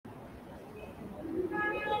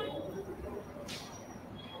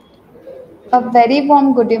A very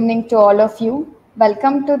warm good evening to all of you.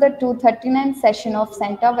 Welcome to the 239th session of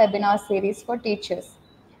Center webinar series for teachers.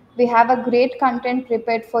 We have a great content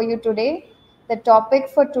prepared for you today. The topic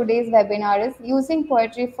for today's webinar is using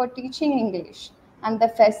poetry for teaching English, and the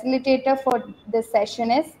facilitator for this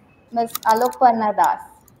session is Ms. Aloparna Das.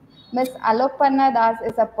 Ms. Aloparna Das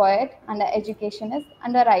is a poet and an educationist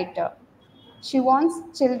and a writer. She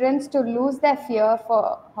wants children to lose their fear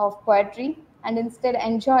of poetry and instead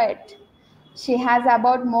enjoy it. She has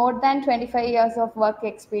about more than 25 years of work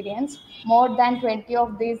experience, more than 20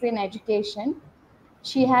 of these in education.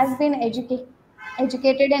 She has been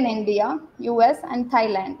educated in India, US, and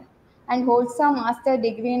Thailand, and holds a master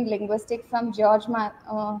degree in linguistics from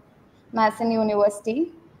Mason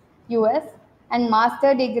University, US, and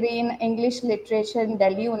master degree in English literature in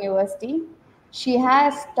Delhi University. She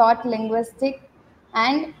has taught linguistics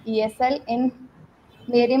and ESL in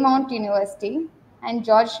Marymount University and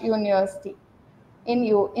George University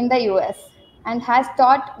in the US, and has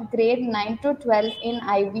taught grade 9 to 12 in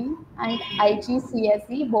IB and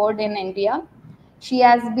IGCSE board in India. She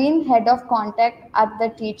has been head of contact at the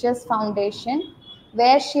Teachers Foundation,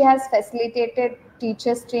 where she has facilitated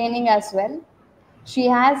teachers training as well. She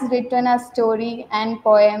has written a story and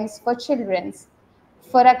poems for children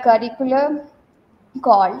for a curriculum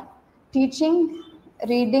called Teaching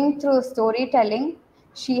Reading Through Storytelling.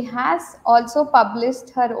 She has also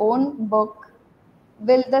published her own book,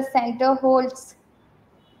 Will the Center Holds,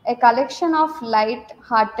 a collection of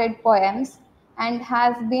light-hearted poems, and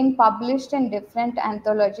has been published in different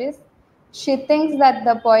anthologies. She thinks that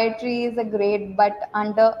the poetry is a great but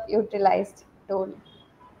underutilized tool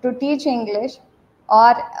to teach English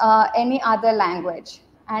or any other language,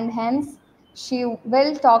 and hence she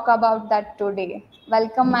will talk about that today.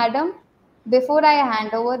 Welcome, madam. Before I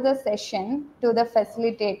hand over the session to the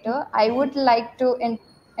facilitator, I would like to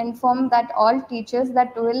inform that all teachers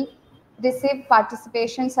that will receive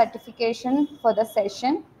participation certification for the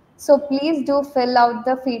session. So please do fill out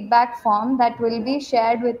the feedback form that will be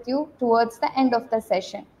shared with you towards the end of the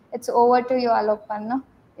session. It's over to you, Alopanna.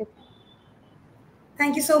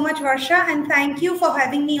 Thank you so much, Varsha, and thank you for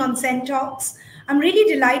having me on Cent Talks. I'm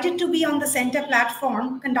really delighted to be on the Center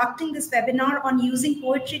platform conducting this webinar on using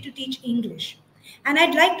poetry to teach English. And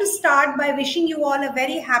I'd like to start by wishing you all a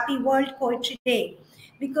very happy World Poetry Day,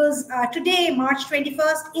 because today, March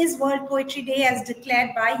 21st, is World Poetry Day as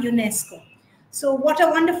declared by UNESCO. So what a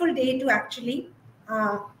wonderful day to actually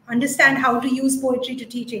understand how to use poetry to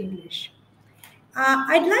teach English.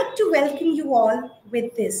 I'd like to welcome you all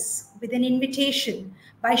with an invitation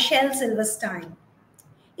by Shel Silverstein.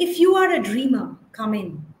 If you are a dreamer, come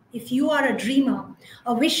in. If you are a dreamer,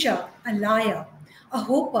 a wisher, a liar, a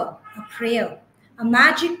hoper, a prayer, a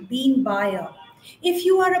magic bean buyer. If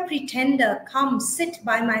you are a pretender, come sit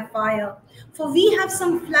by my fire, for we have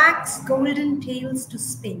some flax golden tales to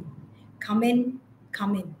spin. Come in,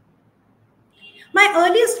 come in. My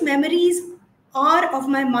earliest memories are of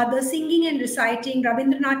my mother singing and reciting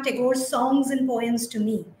Rabindranath Tagore's songs and poems to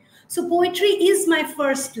me. So poetry is my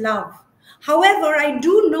first love. However, I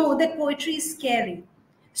do know that poetry is scary.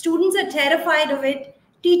 Students are terrified of it.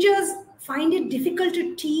 Teachers find it difficult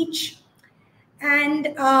to teach.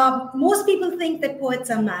 And most people think that poets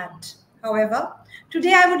are mad. However,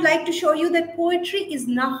 today I would like to show you that poetry is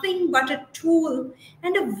nothing but a tool,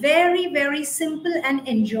 and a very, very simple and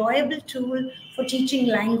enjoyable tool for teaching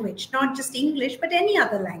language, not just English, but any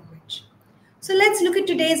other language. So let's look at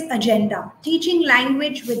today's agenda, teaching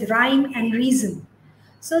language with rhyme and reason.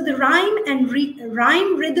 So the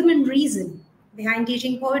rhyme, rhythm, and reason behind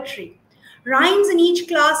teaching poetry. Rhymes in each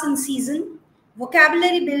class and season,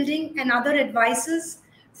 vocabulary building and other advices,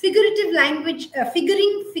 figurative language,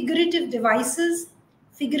 figurative devices,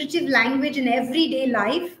 figurative language in everyday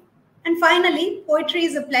life, and finally, poetry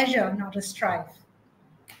is a pleasure, not a strife.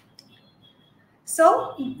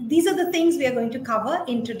 So these are the things we are going to cover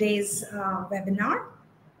in today's webinar.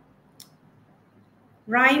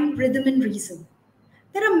 Rhyme, rhythm, and reason.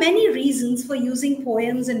 There are many reasons for using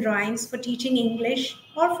poems and rhymes for teaching English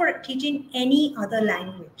or for teaching any other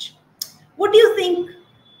language. What do you think?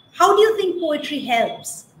 How do you think poetry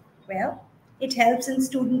helps? Well, it helps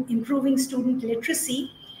in improving student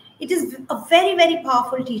literacy. It is a very, very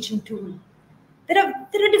powerful teaching tool. There are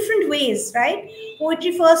different ways, right?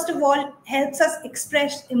 Poetry, first of all, helps us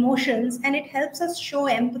express emotions, and it helps us show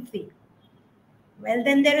empathy. Well,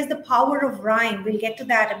 then there is the power of rhyme. We'll get to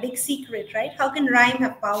that, a big secret, right? How can rhyme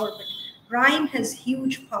have power? But rhyme has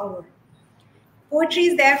huge power. Poetry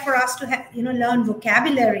is there for us to learn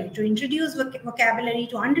vocabulary, to introduce vocabulary,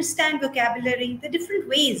 to understand vocabulary, the different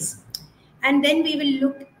ways. And then we will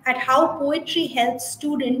look at how poetry helps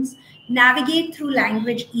students navigate through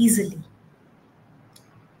language easily.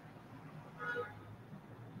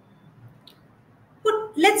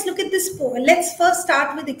 Let's look at this poem. Let's first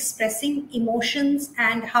start with expressing emotions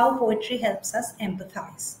and how poetry helps us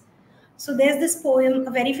empathize. So there's this poem,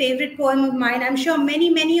 a very favorite poem of mine. I'm sure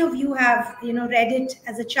many of you have, read it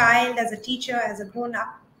as a child, as a teacher, as a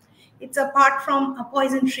grown-up. It's a part from A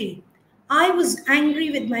Poison Tree. I was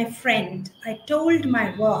angry with my friend. I told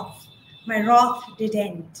my wrath. My wrath did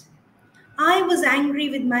end. I was angry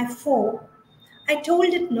with my foe. I told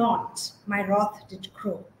it not. My wrath did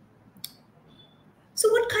grow. So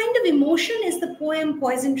what kind of emotion is the poem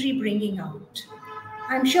Poison Tree bringing out?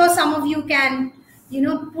 I'm sure some of you can,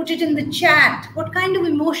 put it in the chat. What kind of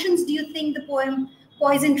emotions do you think the poem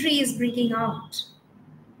Poison Tree is bringing out?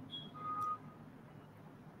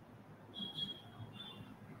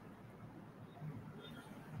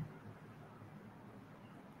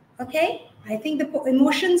 Okay, I think the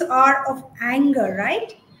emotions are of anger,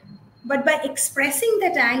 right? But by expressing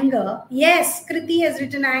that anger, yes, Kriti has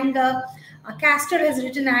written anger, Castor has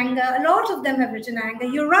written anger, a lot of them have written anger.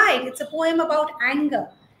 You're right, it's a poem about anger.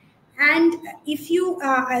 And if you,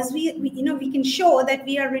 as we can show that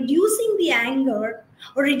we are reducing the anger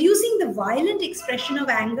or reducing the violent expression of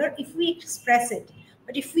anger if we express it.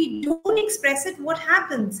 But if we don't express it, what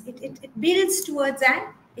happens? It builds towards an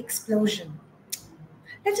explosion.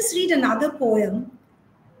 Let us read another poem.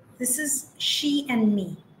 This is She and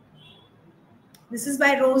Me. This is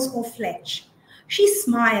by Rose O'Fletch. She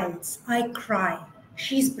smiles, I cry.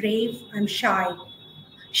 She's brave, I'm shy.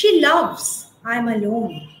 She loves, I'm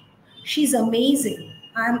alone. She's amazing,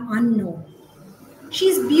 I'm unknown.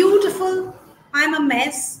 She's beautiful, I'm a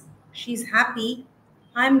mess. She's happy,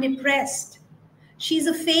 I'm depressed. She's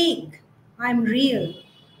a fake, I'm real.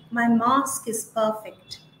 My mask is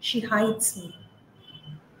perfect, she hides me.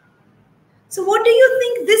 So what do you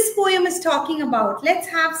think this poem is talking about? Let's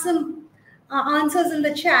have some answers in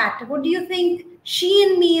the chat. What do you think She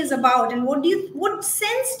and Me is about, and what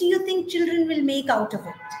sense do you think children will make out of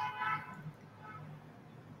it?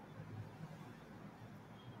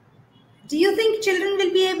 Do you think children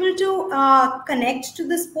will be able to connect to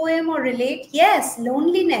this poem or relate? Yes,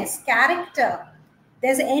 loneliness, character.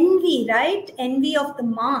 There's envy, right? Envy of the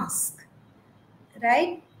mask,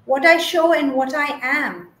 right? What I show and what I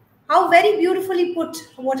am. How very beautifully put,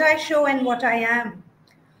 what I show and what I am.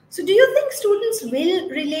 So do you think students will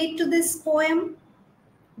relate to this poem?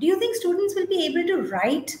 Do you think students will be able to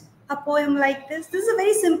write a poem like this? This is a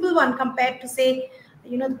very simple one compared to, say,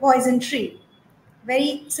 the Poison Tree.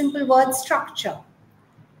 Very simple word structure.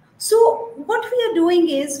 So what we are doing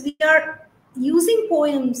is we are using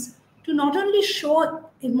poems to not only show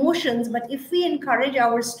emotions, but if we encourage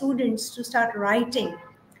our students to start writing.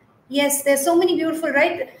 Yes, there's so many beautiful,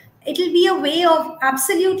 right? It'll be a way of,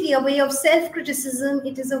 absolutely a way of self-criticism.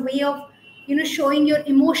 It is a way of, showing your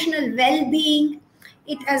emotional well-being.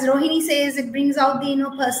 It, as Rohini says, it brings out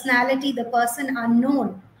the personality, the person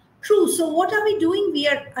unknown. True. So what are we doing? We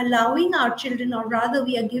are allowing our children, or rather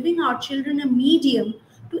we are giving our children a medium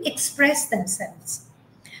to express themselves.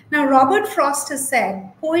 Now, Robert Frost has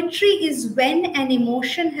said, poetry is when an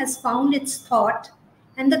emotion has found its thought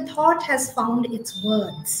and the thought has found its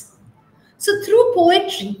words. So through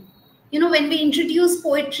poetry, when we introduce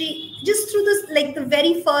poetry, just through this, like the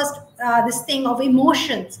very first, this thing of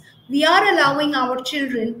emotions, we are allowing our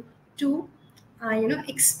children to,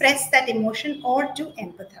 express that emotion or to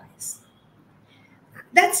empathize.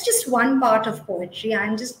 That's just one part of poetry.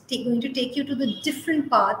 I'm just going to take you to the different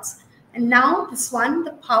parts. And now this one,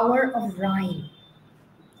 the power of rhyme.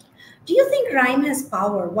 Do you think rhyme has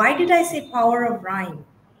power? Why did I say power of rhyme?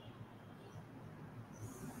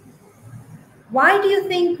 Why do you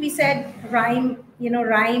think we said rhyme,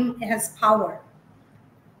 rhyme has power?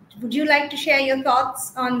 Would you like to share your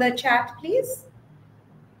thoughts on the chat, please?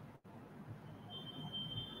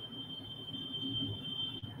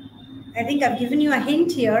 I think I've given you a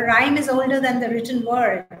hint here. Rhyme is older than the written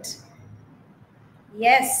word.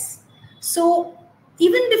 Yes. So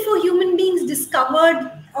even before human beings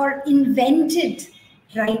discovered or invented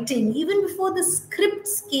writing, even before the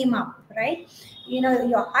scripts came up, right?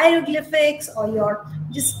 Your hieroglyphics or your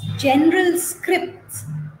just general scripts,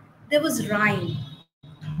 there was rhyme.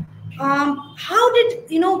 How did,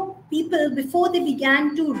 people, before they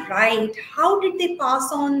began to write, how did they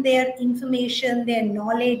pass on their information, their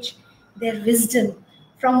knowledge, their wisdom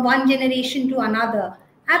from one generation to another?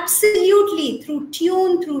 Absolutely, through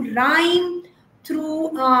tune, through rhyme, through,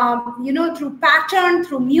 through pattern,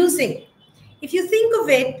 through music. If you think of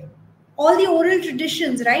it, all the oral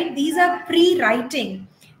traditions, right? These are pre-writing.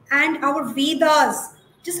 and our Vedas,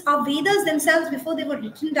 just our Vedas themselves before they were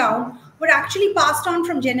written down, were actually passed on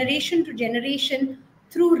from generation to generation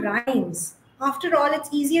through rhymes. After all, it's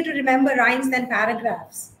easier to remember rhymes than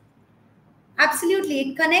paragraphs. Absolutely,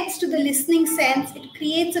 it connects to the listening sense. It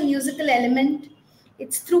creates a musical element.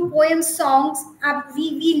 It's through poems, songs.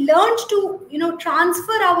 We learned to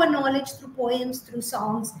transfer our knowledge through poems, through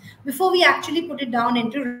songs, before we actually put it down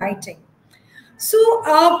into writing. So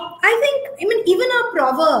I think, even our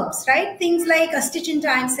proverbs, right? Things like a stitch in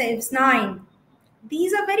time saves nine.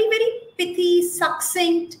 These are very, very pithy,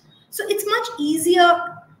 succinct. So it's much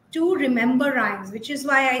easier to remember rhymes, which is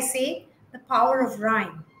why I say the power of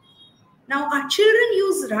rhyme. Now, our children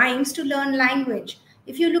use rhymes to learn language.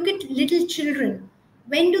 If you look at little children,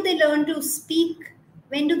 when do they learn to speak?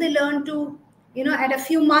 When do they learn to, at a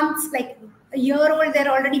few months, like a year old, they're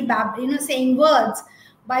already saying words.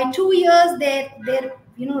 By 2 years, they're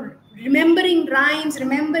remembering rhymes,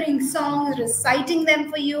 remembering songs, reciting them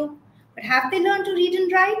for you. But have they learned to read and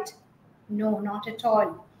write? No, not at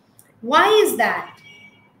all. Why is that?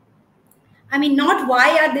 Not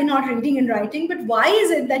why are they not reading and writing, but why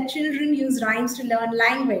is it that children use rhymes to learn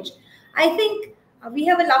language? I think we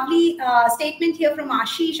have a lovely statement here from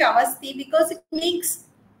Ashish Avasti, because it makes,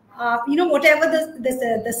 whatever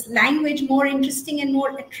this language more interesting and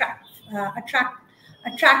more attractive,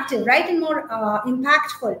 right? And more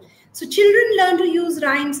impactful. So children learn to use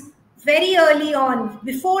rhymes very early on,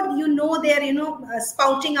 before they're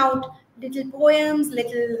spouting out little poems,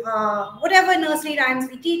 little whatever nursery rhymes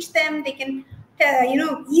we teach them, they can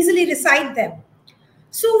easily recite them.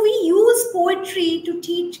 So we use poetry to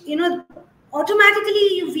teach,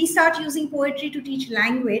 automatically we start using poetry to teach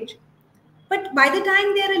language. But by the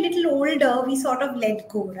time they're a little older, we sort of let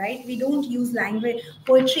go, right? We don't use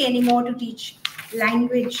poetry anymore to teach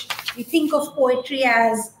language. We think of poetry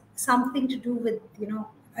as something to do with,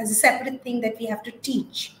 as a separate thing that we have to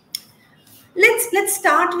teach. Let's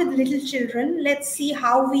start with little children. Let's see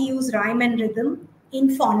how we use rhyme and rhythm in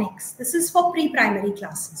phonics. This is for pre-primary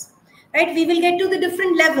classes, right? We will get to the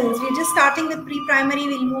different levels. We're just starting with pre-primary.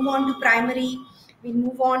 We'll move on to primary. We'll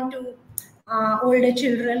move on to older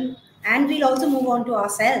children, and we'll also move on to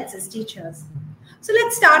ourselves as teachers. So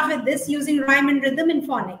let's start with this, using rhyme and rhythm in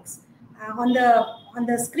phonics. On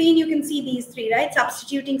the screen, you can see these three, right?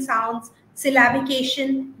 Substituting sounds,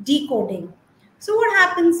 syllabication, decoding. So what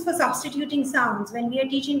happens for substituting sounds when we are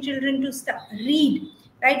teaching children to read,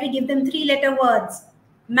 right? We give them 3-letter words: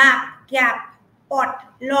 map, gap,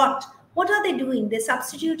 pot, lot. What are they doing? They're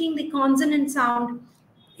substituting the consonant sound,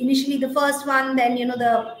 initially the first one, then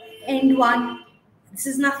the end one. This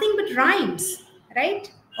is nothing but rhymes,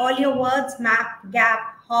 right? All your words: map,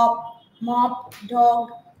 gap, hop, mop, dog.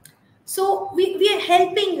 So we are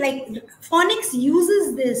helping, like phonics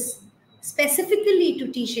uses this specifically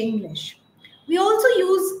to teach English. We also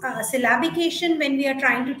use syllabication when we are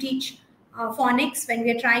trying to teach phonics, when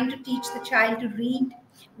we are trying to teach the child to read.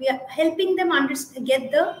 We are helping them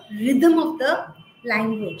get the rhythm of the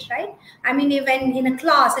language, right? When in a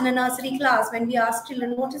class, in a nursery class, when we ask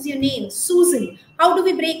children, what is your name? Susan. How do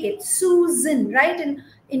we break it? Susan, right?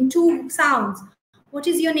 In 2 sounds. What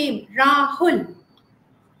is your name? Rahul.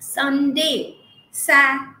 Sunday.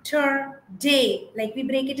 Saturday. Like we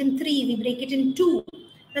break it in 3, we break it in 2.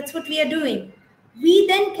 That's what we are doing. We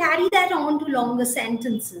then carry that on to longer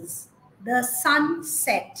sentences. The sun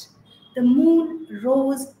set. The moon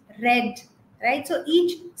rose red. Right? So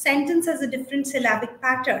each sentence has a different syllabic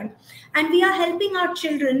pattern. And we are helping our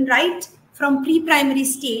children right from pre-primary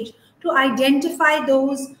stage to identify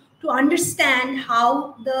those, to understand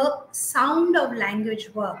how the sound of language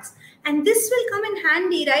works. And this will come in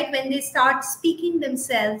handy, right, when they start speaking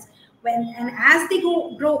themselves, and as they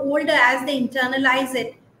grow older, as they internalize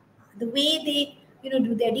it, the way they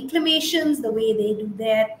do their declamations, the way they do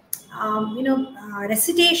their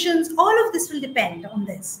recitations, all of this will depend on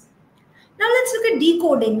this. Now let's look at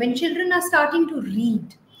decoding. When children are starting to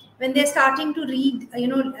read, when they're starting to read,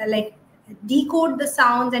 like decode the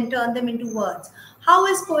sounds and turn them into words. How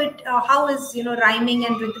is rhyming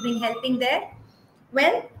and rhythming helping there?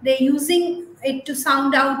 Well, they're using it to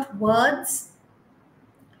sound out words.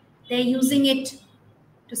 They're using it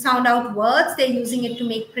to sound out words. They're using it to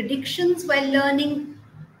make predictions while learning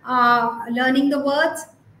the words.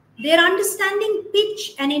 They're understanding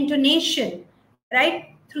pitch and intonation, right?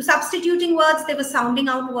 Through substituting words, they were sounding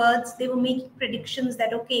out words. They were making predictions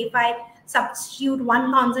that, okay, if I substitute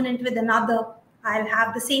one consonant with another, I'll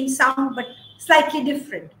have the same sound, but slightly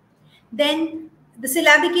different. Then the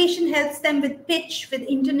syllabication helps them with pitch, with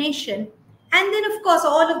intonation. And then, of course,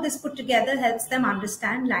 all of this put together helps them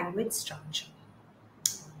understand language structure.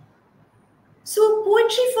 So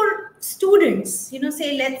poetry for students,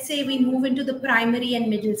 say let's say we move into the primary and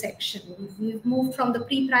middle section. We've moved from the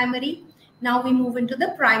pre-primary, now we move into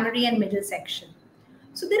the primary and middle section.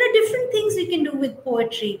 So there are different things we can do with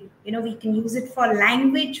poetry. We can use it for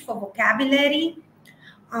language, for vocabulary.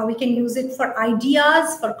 We can use it for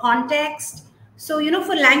ideas, for context. So,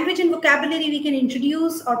 for language and vocabulary, we can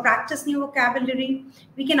introduce or practice new vocabulary.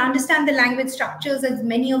 We can understand the language structures, as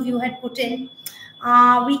many of you had put in.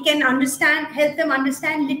 We can help them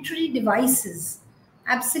understand literary devices.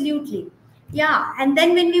 Absolutely. Yeah. And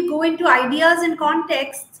then when we go into ideas and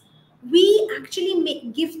contexts, we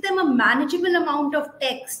actually give them a manageable amount of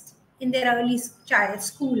text in their early child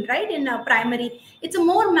school, right? In primary, it's a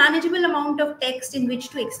more manageable amount of text in which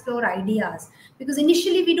to explore ideas, because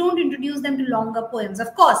initially we don't introduce them to longer poems.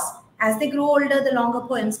 Of course, as they grow older, the longer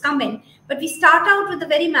poems come in, but we start out with a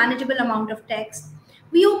very manageable amount of text.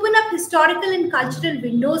 We open up historical and cultural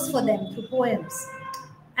windows for them through poems.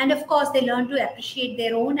 And of course, they learn to appreciate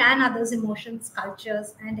their own and others' emotions,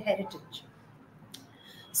 cultures, and heritage.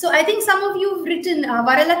 So I think some of you have written,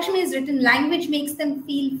 Varalakshmi has written, language makes them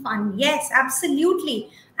feel fun. Yes, absolutely.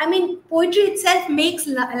 I mean, poetry itself makes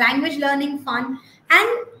language learning fun. And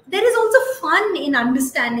there is also fun in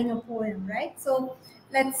understanding a poem, right? So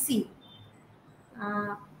let's see.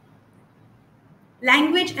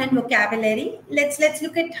 Language and vocabulary. Let's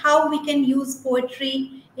look at how we can use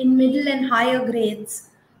poetry in middle and higher grades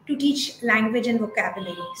to teach language and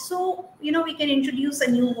vocabulary. So, we can introduce a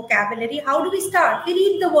new vocabulary. How do we start? We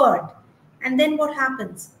read the word. And then what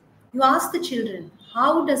happens? You ask the children,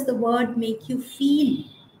 how does the word make you feel?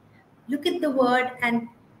 Look at the word and,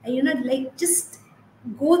 just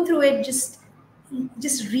go through it.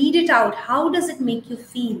 Just read it out. How does it make you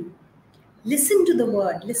feel? Listen to the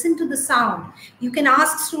word, listen to the sound. You can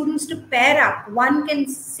ask students to pair up. One can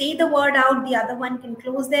say the word out, the other one can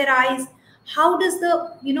close their eyes. How does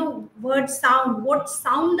the word sound? What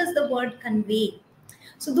sound does the word convey?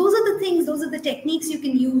 So those are the things, those are the techniques you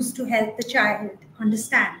can use to help the child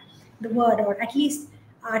understand the word, or at least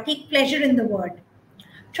take pleasure in the word.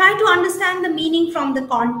 Try to understand the meaning from the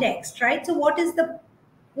context, right? So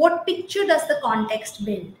what picture does the context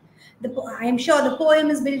build? I am sure the poem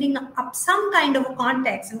is building up some kind of a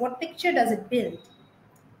context, and what picture does it build?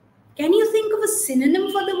 Can you think of a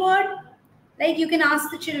synonym for the word? Like, you can ask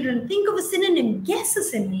the children, think of a synonym, guess a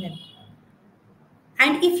synonym.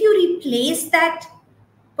 And if you replace that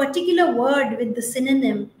particular word with the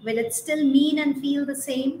synonym, will it still mean and feel the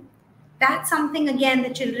same? That's something, again, the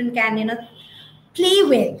children can, play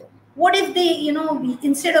with. What if they,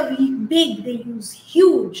 instead of big, they use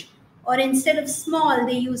huge? Or instead of small,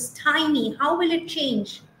 they use tiny? How will it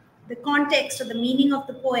change the context or the meaning of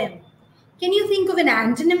the poem? Can you think of an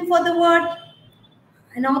antonym for the word?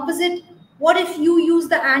 An opposite? What if you use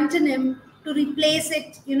the antonym to replace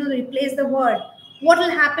it, replace the word? What will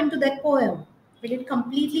happen to that poem? Will it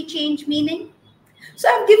completely change meaning? So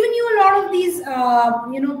I've given you a lot of these,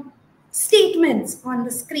 statements on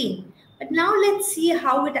the screen. But now let's see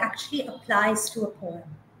how it actually applies to a poem.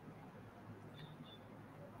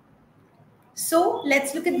 So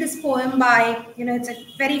let's look at this poem by, it's a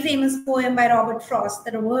very famous poem by Robert Frost,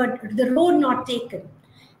 The Road Not Taken.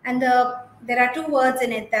 And there are two words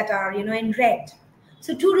in it that are, in red.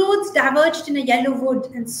 So two roads diverged in a yellow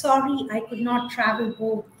wood, and sorry I could not travel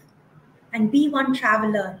both. And be one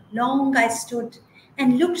traveler, long I stood,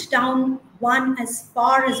 and looked down one as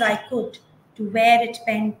far as I could, to where it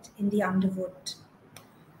bent in the underwood.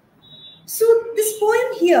 So this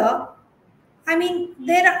poem here, I mean,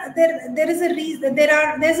 there's a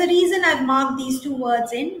reason I've marked these two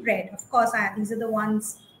words in red. Of course, these are the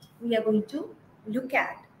ones we are going to look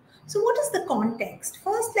at. So what is the context?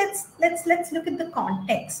 First, let's look at the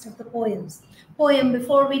context of the poem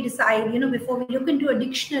before we decide, before we look into a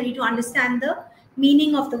dictionary to understand the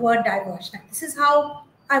meaning of the word diverge. Now, this is how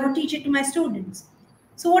I would teach it to my students.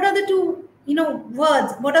 So what are the two,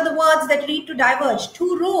 words? What are the words that lead to diverge?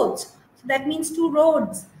 Two roads. So that means two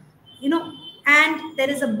roads, and there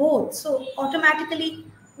is a both. So automatically,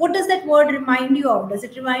 what does that word remind you of? Does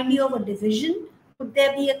it remind you of a division? Would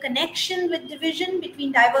there be a connection with division,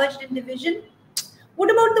 between diverged and division?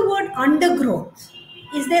 What about the word undergrowth?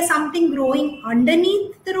 Is there something growing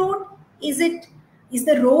underneath the road? Is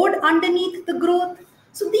the road underneath the growth?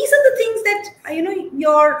 So these are the things that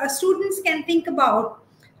your students can think about.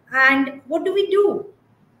 And what do we do?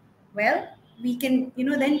 Well, we can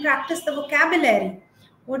then practice the vocabulary.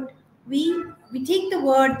 What we take the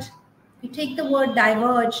word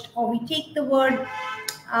diverged, or we take the word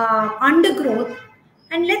undergrowth,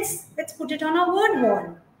 and let's put it on our word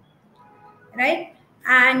wall, right?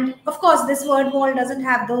 And of course, this word wall doesn't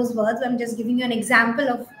have those words. I'm just giving you an example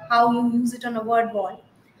of how you use it on a word wall.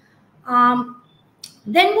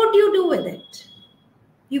 Then what do you do with it?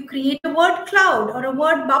 You create a word cloud or a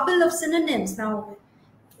word bubble of synonyms. Now,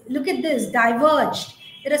 look at this, diverged.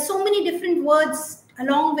 There are so many different words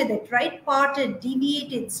along with it, right? Parted,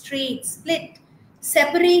 deviated, straight, split,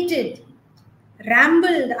 separated,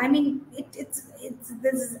 rambled. I mean, this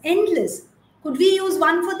is endless. Could we use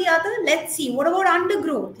one for the other? Let's see. What about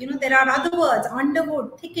undergrowth? There are other words: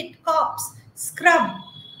 underwood, thicket, copse, scrub.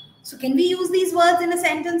 So can we use these words in a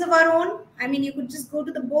sentence of our own? I mean, you could just go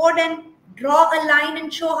to the board and draw a line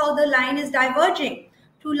and show how the line is diverging.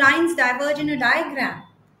 Two lines diverge in a diagram.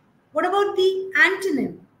 What about the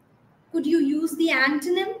antonym? Could you use the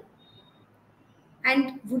antonym?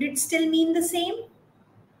 And would it still mean the same?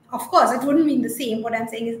 Of course, it wouldn't mean the same. What I'm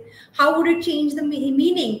saying is, how would it change the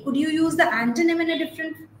meaning? Could you use the antonym in a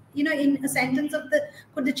different, in a sentence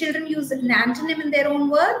could the children use an antonym in their own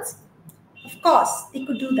words? Of course, they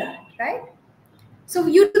could do that, right? So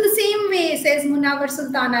you do the same way, says Munawar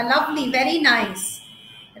Sultana. Lovely, very nice,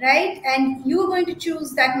 right? And you're going to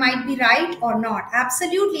choose that might be right or not.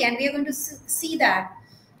 Absolutely, and we are going to see that.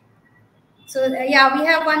 So yeah, we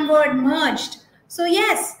have one word, merged. So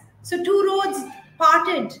yes, so two roads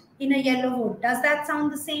parted in a yellow wood. Does that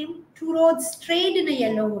sound the same? Two roads strayed in a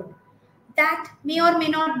yellow wood. That may or may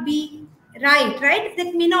not be right?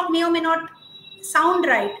 That may or may not sound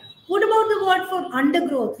right. What about the word for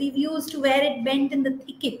undergrowth? We've used where it bent in the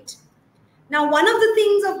thicket. Now, one of the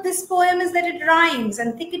things of this poem is that it rhymes,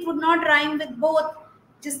 and thicket would not rhyme with both,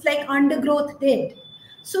 just like undergrowth did.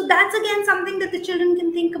 So that's again something that the children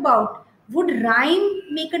can think about. Would rhyme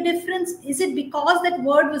make a difference? Is it because that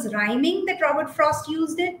word was rhyming that Robert Frost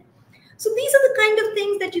used it? So these are the kind of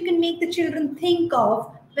things that you can make the children think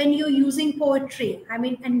of when you're using poetry. I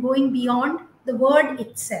mean, and going beyond the word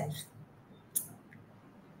itself.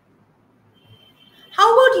 How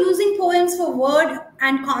about using poems for word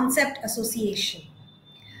and concept association?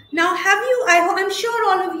 Now, I'm sure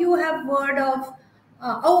all of you have heard of,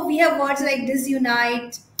 we have words like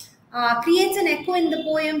disunite, creates an echo in the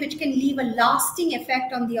poem which can leave a lasting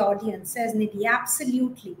effect on the audience, says Nidhi.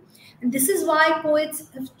 Absolutely. And this is why poets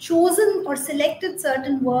have chosen or selected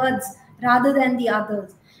certain words rather than the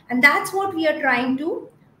others. And that's what we are trying to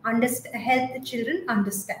help the children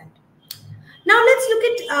understand. Now let's look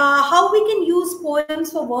at how we can use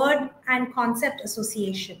poems for word and concept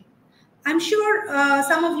association. I'm sure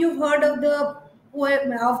some of you have heard of the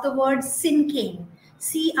word Cinquain,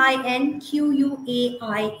 Cinquain.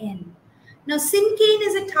 Now, Cinquain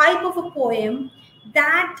is a type of a poem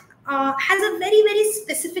that has a very, very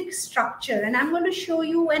specific structure, and I'm going to show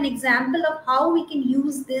you an example of how we can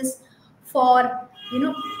use this for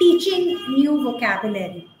teaching new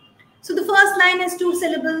vocabulary. So the first line has 2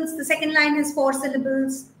 syllables, the second line has 4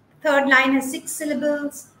 syllables, the third line has 6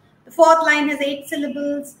 syllables, the fourth line has 8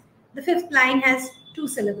 syllables, the fifth line has 2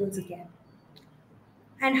 syllables again.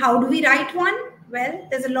 And how do we write one? Well,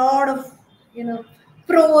 there's a lot of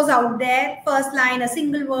prose out there. First line, a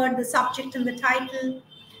single word, the subject and the title.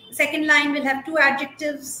 The second line will have 2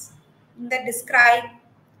 adjectives that describe.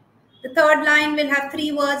 The third line will have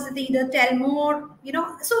 3 words that either tell more,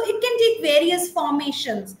 so it can take various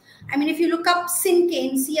formations. I mean, if you look up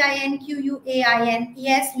Cinquain, Cinquain,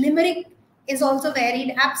 yes, limerick is also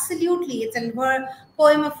varied. Absolutely. It's a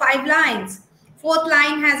poem of 5 lines. Fourth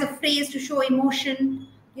line has a phrase to show emotion,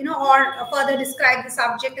 or further describe the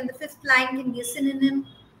subject. And the fifth line can be a synonym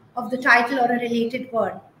of the title or a related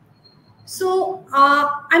word. So,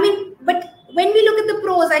 but when we look at the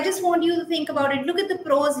prose, I just want you to think about it. Look at the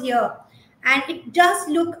prose here. And it does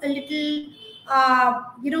look a little,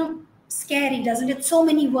 scary, doesn't it? So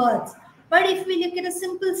many words. But if we look at a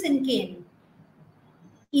simple Cinquain,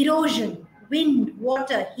 erosion, wind,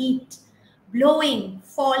 water, heat, blowing,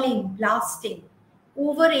 falling, blasting,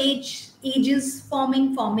 over ages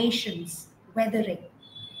forming formations, weathering.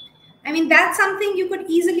 I mean, that's something you could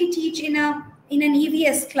easily teach in an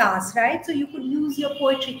EVS class, right? So you could use your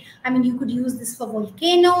poetry. I mean, you could use this for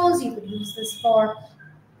volcanoes. You could use this for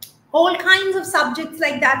all kinds of subjects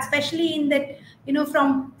like that, especially in that,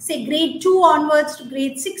 from say grade 2 onwards to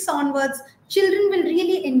grade 6 onwards, children will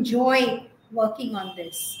really enjoy working on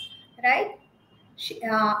this, right?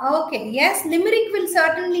 Okay, yes, limerick will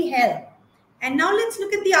certainly help. And now let's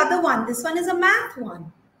look at the other one. This one is a math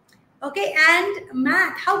one. Okay, and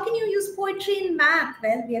math. How can you use poetry in math?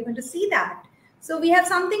 Well, we are going to see that. So we have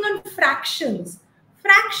something on fractions.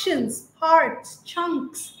 Fractions, parts,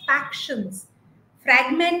 chunks, factions,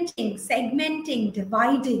 fragmenting, segmenting,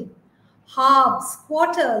 dividing, halves,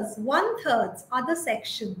 quarters, 1/3, other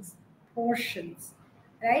sections, portions.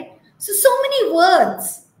 right? So many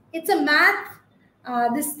words. It's a math,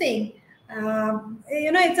 this thing.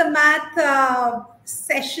 It's a math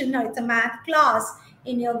session, or it's a math class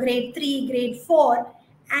in your grade 3, grade 4,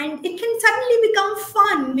 and it can suddenly become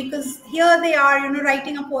fun because here they are,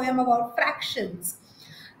 writing a poem about fractions.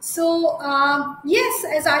 So, yes,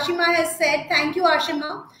 as Ashima has said, thank you,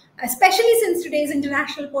 Ashima. Especially since today is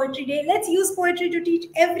International Poetry Day, let's use poetry to teach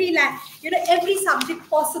every subject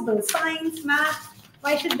possible. Science, math.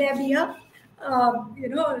 Why should there be a,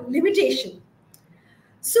 limitation?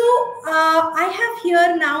 So, I have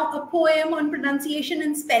here now a poem on pronunciation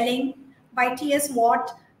and spelling by T.S.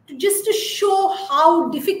 Watt, just to show how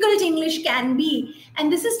difficult English can be.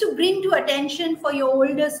 And this is to bring to attention for your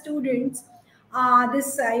older students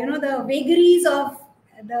the vagaries of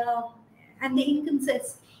the and the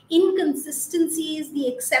inconsistencies, the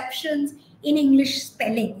exceptions in English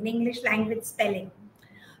spelling, in English language spelling.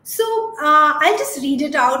 So I'll just read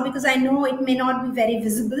it out because I know it may not be very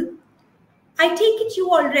visible. I take it you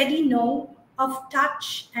already know of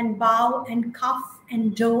touch and bow and cuff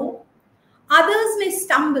and dough. Others may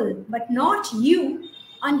stumble, but not you,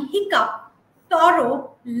 on hiccup,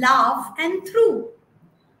 thorough, laugh, and through.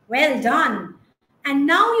 Well done. And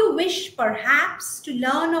now you wish perhaps to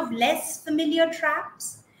learn of less familiar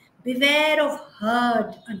traps? Beware of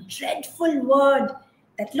herd, a dreadful word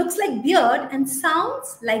that looks like beard and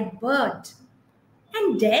sounds like bird.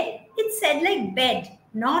 And dead, it's said like bed,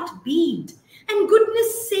 not bead. And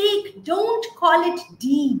goodness sake, don't call it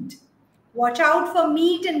deed. Watch out for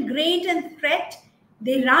meat and great and threat.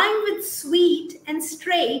 They rhyme with sweet and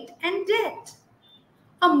straight and debt.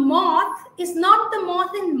 A moth is not the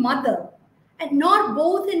moth in mother, and nor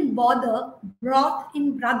both in bother, broth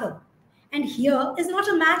in brother. And here is not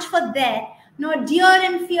a match for there, nor dear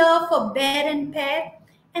and fear for bear and pear.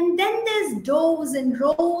 And then there's does and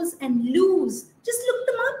rows and loos. Just look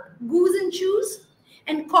them up, goose and choose.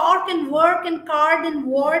 And cork and work and card and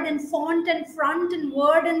word and font and front and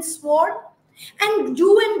word and sword. And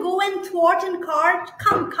do and go and thwart and card.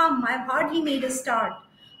 Come, I've hardly made a start.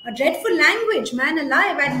 A dreadful language, man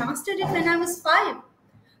alive. I'd mastered it when I was 5.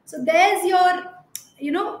 So there's your,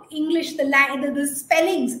 English, the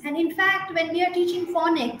spellings. And in fact, when we are teaching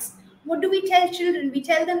phonics, what do we tell children? We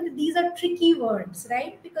tell them that these are tricky words,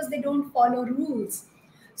 right? Because they don't follow rules.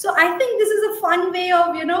 So I think this is a fun way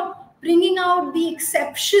of, bringing out the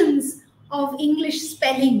exceptions of English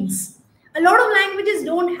spellings. A lot of languages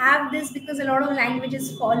don't have this because a lot of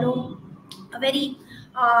languages follow a very,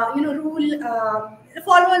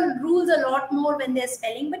 follow rules a lot more when they're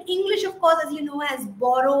spelling. But English, of course, as you know, has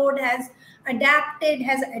borrowed, has adapted,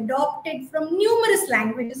 has adopted from numerous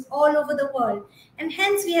languages all over the world. And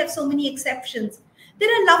hence we have so many exceptions. There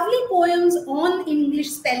are lovely poems on English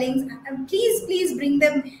spellings. And please bring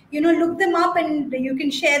them, look them up and you can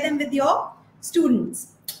share them with your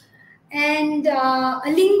students. And a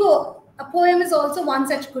lingo, a poem is also one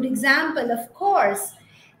such good example, of course.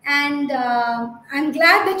 And I'm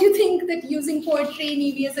glad that you think that using poetry in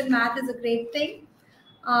EVS and math is a great thing.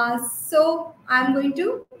 So I'm going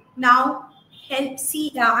to now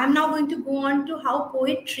I'm now going to go on to how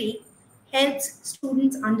poetry helps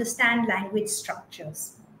students understand language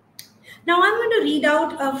structures. Now I'm going to read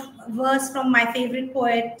out a verse from my favorite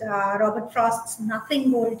poet, Robert Frost's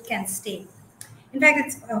Nothing Gold Can Stay. In fact,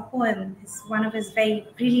 it's a poem. It's one of his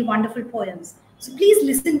really wonderful poems. So please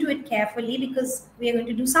listen to it carefully because we are going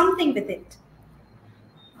to do something with it.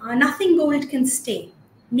 Nothing gold can stay.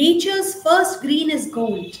 Nature's first green is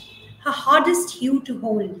gold, her hardest hue to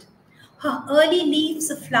hold. Her early leaves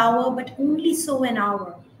a flower, but only so an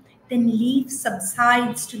hour. Then leaf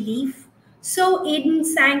subsides to leaf. So Eden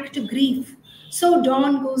sank to grief. So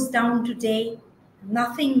dawn goes down to day.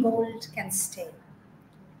 Nothing gold can stay.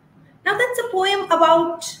 Now that's a poem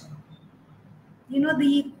about,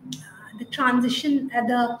 the transition,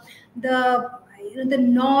 the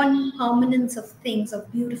non-permanence of things, of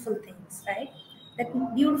beautiful things, right?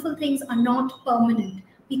 That beautiful things are not permanent.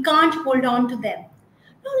 We can't hold on to them.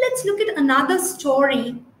 Now let's look at another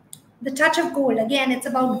story, The Touch of Gold. Again, it's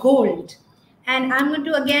about gold. And I'm going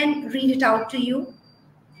to again read it out to you.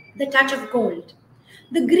 The Touch of Gold.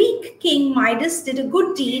 The Greek king Midas did a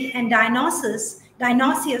good deed, and Dionysius,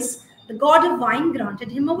 the god of wine,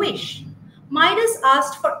 granted him a wish. Midas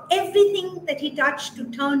asked for everything that he touched to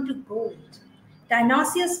turn to gold.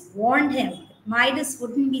 Dionysius warned him that Midas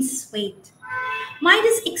wouldn't be swayed.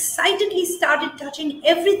 Midas excitedly started touching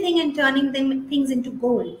everything and turning things into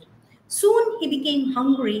gold. Soon he became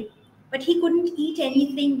hungry, but he couldn't eat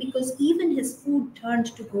anything because even his food turned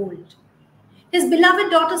to gold. His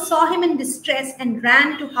beloved daughter saw him in distress and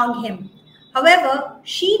ran to hug him. However,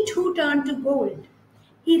 she too turned to gold.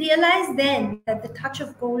 He realized then that the touch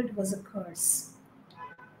of gold was a curse.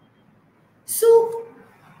 So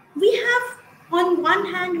we have, on one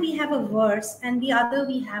hand, we have a verse, and the other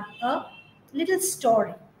we have a little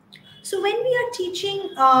story. So when we are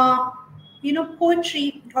teaching,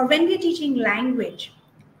 poetry, or when we are teaching language,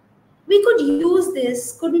 we could use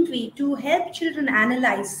this, couldn't we, to help children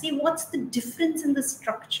analyze, see what's the difference in the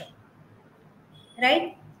structure,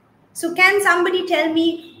 right? So can somebody tell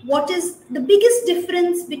me what is the biggest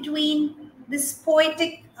difference between this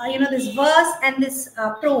poetic, this verse and this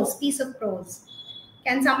prose, piece of prose?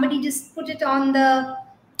 Can somebody just put it on the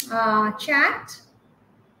chat?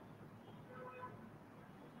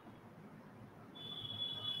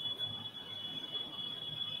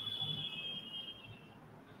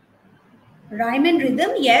 Rhyme and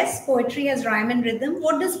rhythm, yes, poetry has rhyme and rhythm.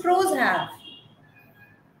 What does prose have?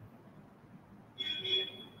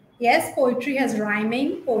 Yes, poetry has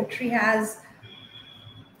rhyming, poetry has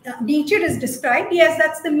nature is described. Yes,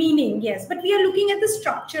 that's the meaning. Yes, but we are looking at the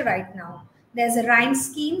structure right now. There's a rhyme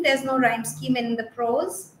scheme. There's no rhyme scheme in the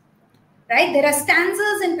prose, right? There are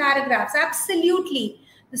stanzas and paragraphs. Absolutely.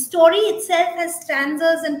 The story itself has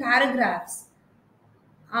stanzas and paragraphs,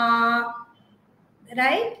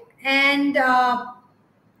 right? And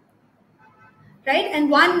right,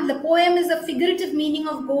 and one, the poem is a figurative meaning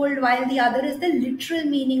of gold, while the other is the literal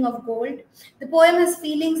meaning of gold. The poem has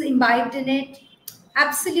feelings imbibed in it.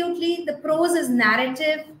 Absolutely. The prose is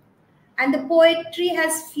narrative, and the poetry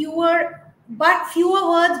has fewer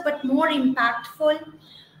words but more impactful.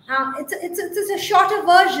 It's a shorter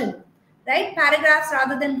version, right? Paragraphs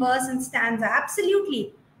rather than verse and stanza.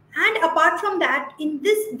 Absolutely. And apart from that, in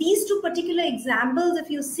these two particular examples, if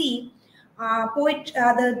you see,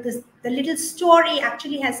 the little story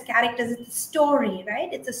actually has characters. It's a story,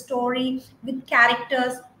 right? It's a story with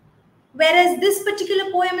characters. Whereas this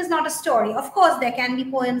particular poem is not a story. Of course, there can be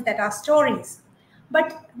poems that are stories.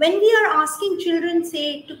 But when we are asking children,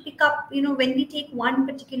 say, to pick up, when we take one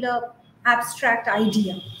particular abstract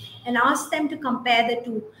idea and ask them to compare the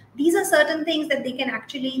two, these are certain things that they can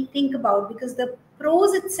actually think about, because the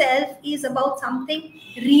prose itself is about something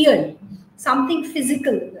real, something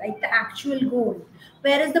physical, like the actual goal.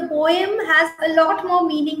 Whereas the poem has a lot more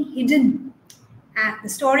meaning hidden. And the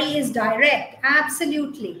story is direct.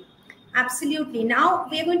 Absolutely. Absolutely. Now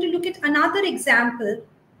we are going to look at another example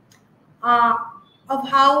of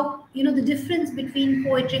how, the difference between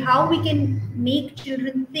poetry, how we can make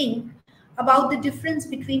children think about the difference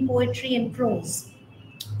between poetry and prose.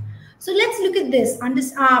 So let's look at this.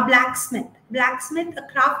 Blacksmith. Blacksmith, a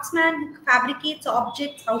craftsman who fabricates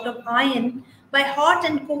objects out of iron by hot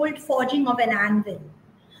and cold forging of an anvil.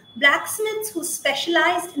 Blacksmiths who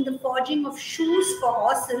specialized in the forging of shoes for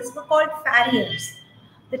horses were called farriers.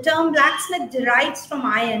 The term blacksmith derives from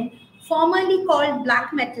iron, formerly called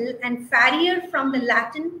black metal, and farrier from the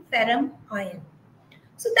Latin ferrum, iron.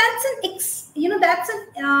 So that's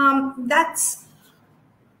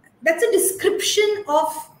a description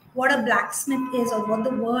of what a blacksmith is, or what the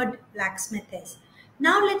word blacksmith is.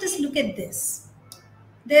 Now let us look at this.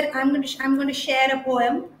 I'm going to share a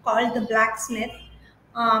poem called The Blacksmith.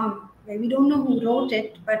 We don't know who wrote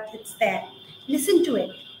it, but it's there. Listen to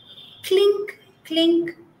it. Clink,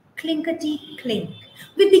 clink, clinkety, clink.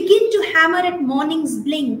 We begin to hammer at morning's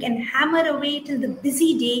blink, and hammer away till the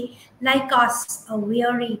busy day, like us, a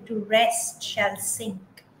weary to rest shall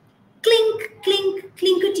sink. Clink, clink,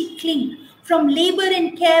 clinkety, clink. From labor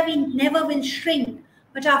and care we never will shrink,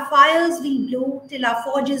 but our fires will blow till our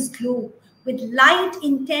forges glow, with light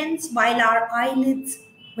intense while our eyelids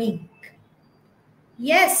wink.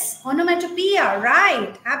 Yes, onomatopoeia,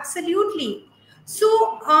 right, absolutely.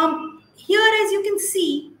 So here, as you can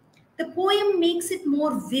see, the poem makes it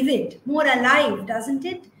more vivid, more alive, doesn't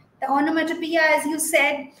it? The onomatopoeia, as you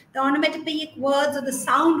said, the onomatopoeic words, or the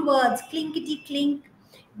sound words, clinkety clink,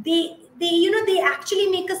 they actually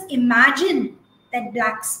make us imagine that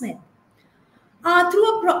blacksmith.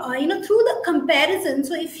 Through the comparison.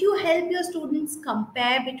 So if you help your students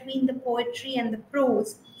compare between the poetry and the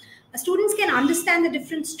prose, students can understand the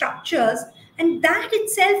different structures, and that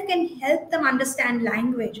itself can help them understand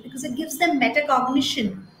language, because it gives them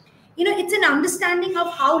metacognition. It's an understanding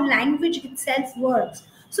of how language itself works.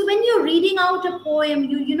 So when you're reading out a poem,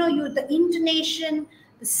 the intonation,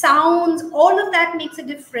 the sounds, all of that makes a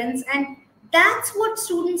difference, and that's what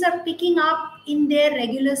students are picking up in their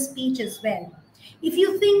regular speech as well. If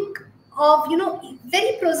you think of,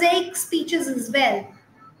 very prosaic speeches as well,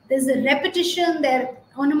 there's a repetition, there are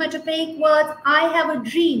onomatopoeic words. I have a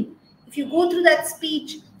dream. If you go through that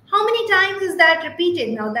speech, how many times is that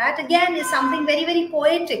repeated? Now that again is something very, very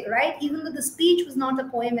poetic, right? Even though the speech was not a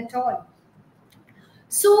poem at all.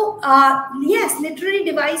 So, yes, literary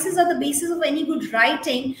devices are the basis of any good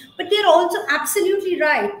writing, but they're also absolutely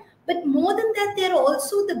right. But more than that, they're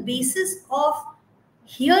also the basis of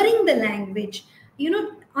hearing the language,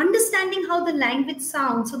 understanding how the language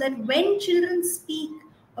sounds, so that when children speak,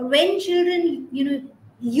 or when children,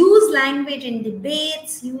 use language in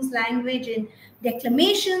debates, use language in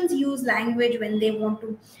declamations, use language when they want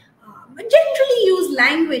to, generally use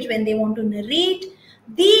language when they want to narrate,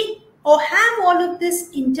 they or have all of this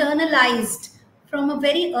internalized from a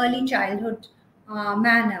very early childhood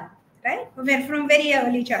manner, right? From very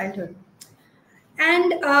early childhood.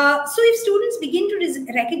 And so, if students begin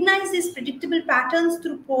to recognize these predictable patterns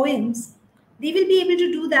through poems, they will be able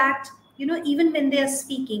to do that, even when they are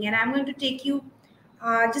speaking. And I'm going to take you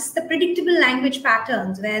just the predictable language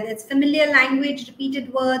patterns, where it's familiar language,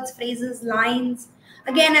 repeated words, phrases, lines.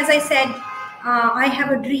 Again, as I said, I have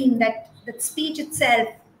a dream that speech itself,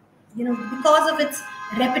 because of its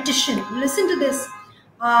repetition. Listen to this.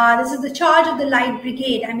 This is the charge of the Light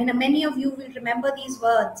Brigade. I mean, many of you will remember these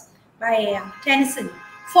words by Tennyson.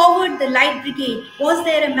 Forward the Light Brigade, was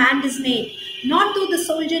there a man dismayed? Not though the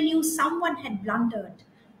soldier knew someone had blundered.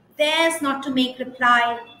 Theirs not to make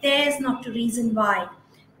reply, theirs not to reason why,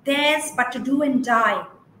 theirs but to do and die.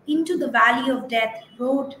 Into the valley of death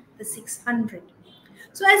rode the 600.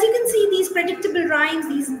 So as you can see, these predictable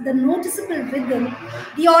rhymes, the noticeable rhythm,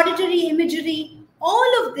 the auditory imagery,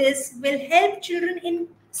 all of this will help children in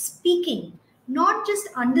speaking, not just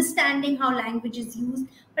understanding how language is used,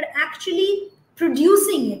 but actually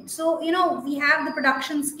producing it. So, we have the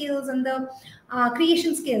production skills and the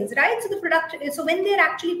creation skills, right? So when they're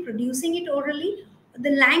actually producing it orally,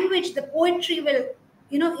 the language, the poetry will,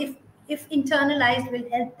 if internalized, will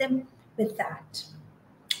help them with that.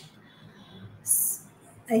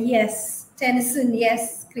 Yes, Tennyson,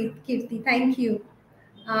 yes, Kirti, thank you.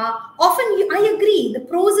 I agree, the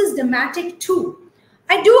prose is dramatic too.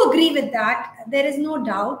 I do agree with that. There is no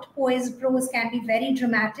doubt. Prose can be very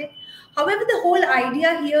dramatic. However, the whole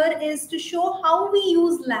idea here is to show how we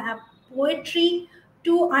use poetry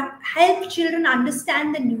to help children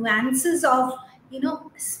understand the nuances of,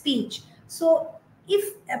 speech. So,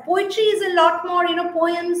 if poetry is a lot more,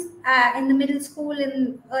 poems in the middle school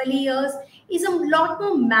in early years is a lot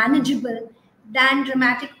more manageable than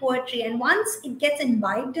dramatic poetry. And once it gets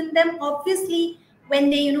imbibed in them, obviously, when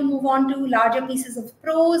they move on to larger pieces of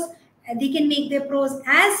prose, they can make their prose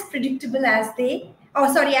as predictable as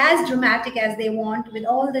as dramatic as they want, with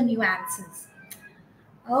all the nuances.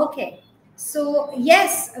 Okay, so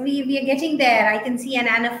yes, we are getting there. I can see an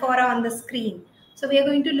anaphora on the screen. So we are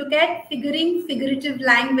going to look at figurative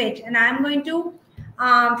language, and I'm going to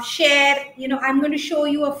share, I'm going to show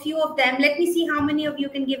you a few of them. Let me see how many of you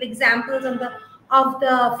can give examples of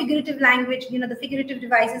the figurative language, the figurative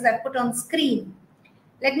devices I've put on screen.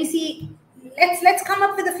 Let me see. Let's come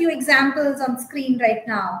up with a few examples on screen right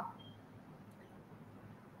now.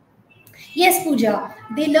 Yes, Pooja,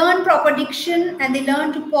 they learn proper diction and they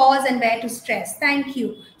learn to pause and where to stress. Thank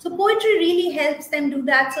you. So poetry really helps them do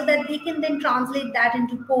that, so that they can then translate that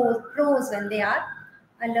into prose when they are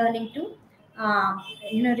learning to,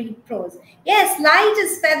 read prose. Yes, light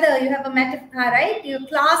is feather. You have a metaphor, right? Your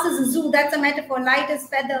class is a zoo. That's a metaphor. Light is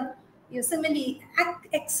feather. Your simile.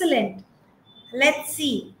 Excellent. Let's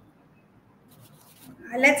see.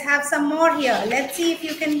 Let's have some more here. Let's see if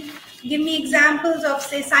you can give me examples of,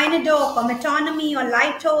 say, synodope or metonymy or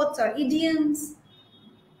light oaths or idioms.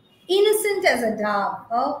 Innocent as a dove.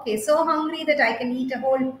 Okay, so hungry that I can eat a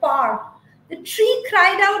whole park. The tree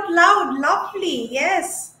cried out loud. Lovely.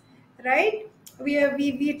 Yes, right? We are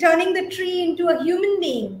turning the tree into a human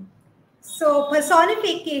being. So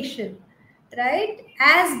personification, right?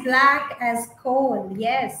 As black as coal.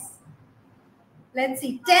 Yes. Let's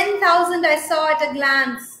see, 10,000 I saw at a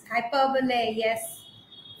glance. Hyperbole, yes.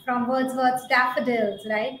 From Wordsworth's Daffodils,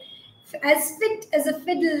 right? As fit as a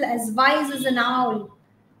fiddle, as wise as an owl.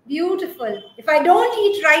 Beautiful. If I don't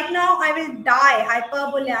eat right now, I will die.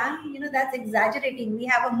 Hyperbole, that's exaggerating. We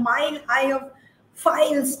have a mile high of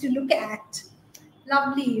files to look at.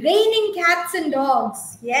 Lovely. Raining cats and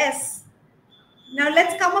dogs. Yes. Now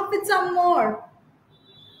let's come up with some more.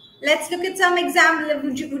 Let's look at some examples.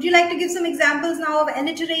 Would you like to give some examples now of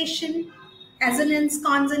alliteration, assonance,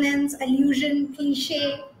 consonance, allusion,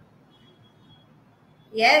 cliche?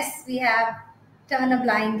 Yes, we have turn a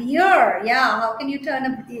blind ear. Yeah, how can you turn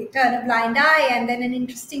a blind eye? And then an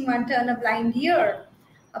interesting one, turn a blind ear.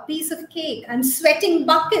 A piece of cake. I'm sweating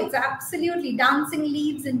buckets. Absolutely. Dancing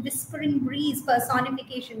leaves and whispering breeze.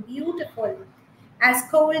 Personification. Beautiful. As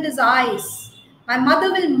cold as ice. My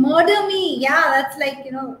mother will murder me. Yeah, that's like,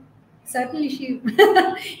 Certainly she,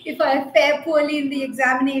 if I fare poorly in the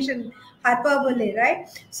examination, hyperbole, right?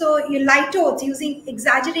 So you light oaths using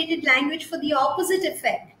exaggerated language for the opposite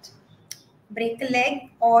effect. Break a leg,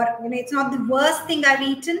 or it's not the worst thing I've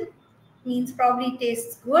eaten, means probably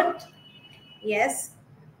tastes good. Yes.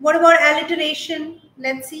 What about alliteration?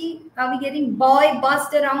 Let's see. Are we getting boy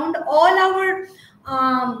buzzed around? All our,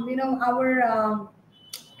 our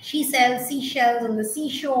she sells seashells on the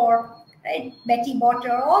seashore, right? Betty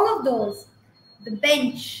Botter, all of those. The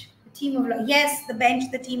bench, the team of yes, the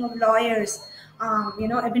bench, the team of lawyers.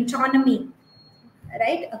 Autonomy,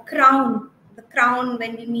 right? A crown, the crown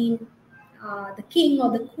when we mean the king or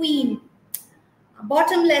the queen. A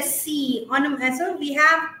bottomless sea. So we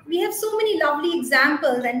have so many lovely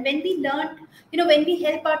examples, and when we learn, when we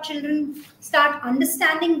help our children start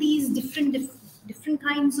understanding these different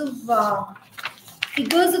kinds of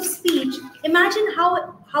figures of speech, imagine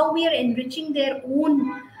how we are enriching their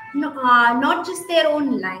own, not just their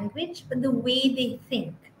own language, but the way they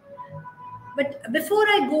think. But before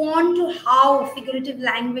I go on to how figurative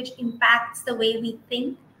language impacts the way we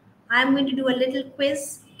think, I'm going to do a little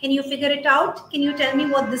quiz. Can you figure it out? Can you tell me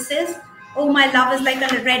what this is? Oh, my love is like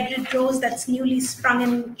a red rose that's newly sprung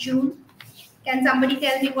in June. Can somebody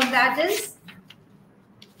tell me what that is?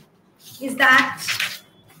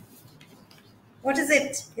 What is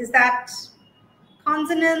it? Is that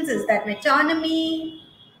consonants? Is that metonymy?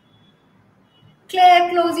 Claire,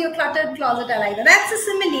 close your cluttered closet. I like that. That's a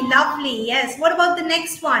simile. Lovely. Yes. What about the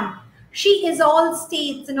next one? She is all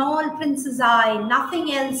states and all princes I.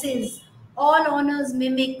 Nothing else is. All honors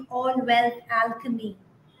mimic, all wealth alchemy.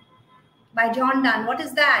 By John Donne. What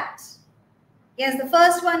is that? Yes, the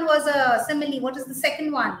first one was a simile. What is the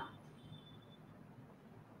second one?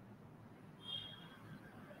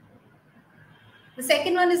 The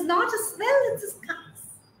second one is not as well. It's a,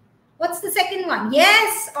 what's the second one?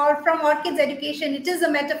 Yes, or from Orchid's education. It is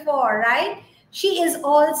a metaphor, right? She is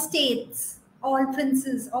all states, all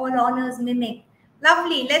princes, all honors mimic.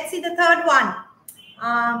 Lovely. Let's see the third one.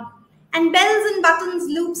 And bells and buttons,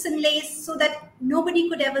 loops and lace, so that nobody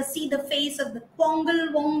could ever see the face of the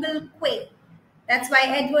quongle wongle quay. That's by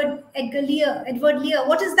Edward Lear.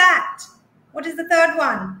 What is that? What is the third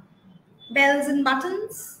one? Bells and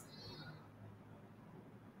buttons.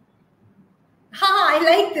 I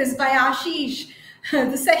like this by Ashish.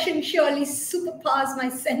 The session surely superpowers my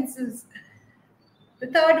senses. The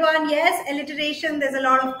third one, yes, alliteration. There's a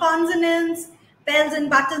lot of consonants, bells and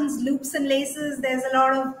buttons, loops and laces. There's a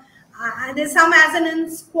lot of, there's some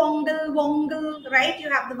assonance, quongle, wongle, right? You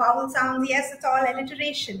have the vowel sounds. Yes, it's all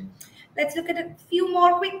alliteration. Let's look at a few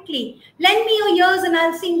more quickly. Lend me your ears and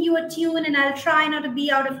I'll sing you a tune and I'll try not to be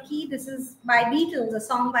out of key. This is by Beatles, a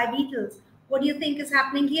song by Beatles. What do you think is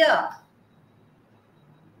happening here?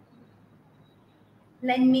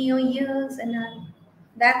 Lend me your ears and I'll...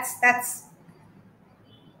 That's...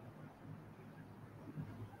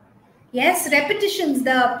 Yes, repetitions.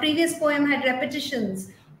 The previous poem had repetitions.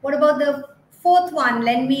 What about the fourth one?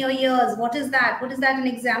 Lend me your ears. What is that? What is that an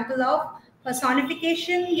example of?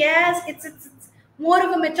 Personification. Yes, it's more of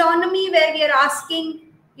a metonymy where we are asking,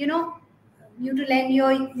 you to lend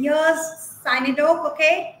your ears. Sign it off,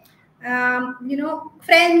 okay?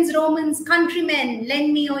 Friends, Romans, countrymen,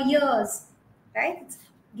 lend me your ears. Right? It's,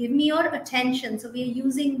 give me your attention. So we are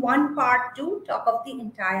using one part to talk of the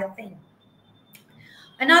entire thing.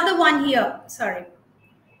 Another one here, sorry.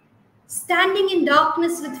 Standing in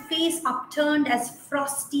darkness with face upturned as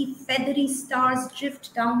frosty, feathery stars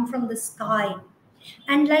drift down from the sky,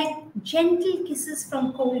 and like gentle kisses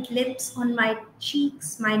from cold lips on my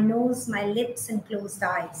cheeks, my nose, my lips, and closed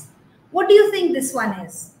eyes. What do you think this one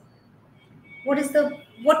is? What is the,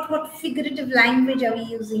 what figurative language are we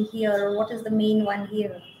using here, or what is the main one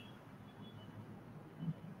here?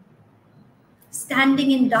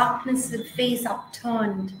 Standing in darkness with face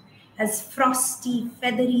upturned, as frosty,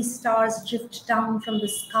 feathery stars drift down from the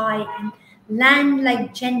sky and land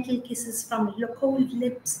like gentle kisses from cold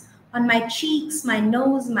lips on my cheeks, my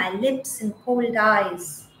nose, my lips, and cold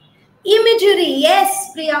eyes. Imagery,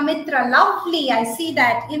 yes, Priya Mitra, lovely. I see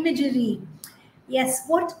that imagery. Yes,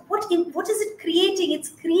 what is it creating? It's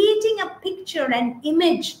creating a picture, an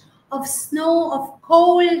image of snow, of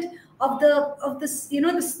cold, of the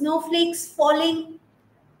the snowflakes falling.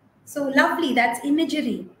 So lovely, that's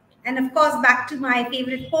imagery. And of course, back to my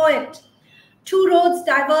favorite poet. Two roads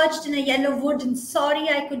diverged in a yellow wood, and sorry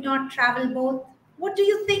I could not travel both. What do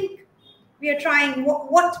you think we are trying?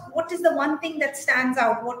 What is the one thing that stands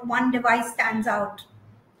out? What one device stands out?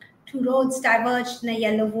 Two roads diverged in a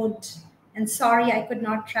yellow wood, and sorry I could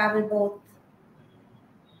not travel both.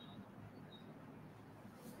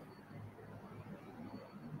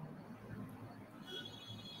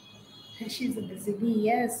 She's a busy bee,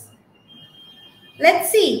 yes.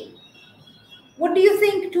 Let's see. What do you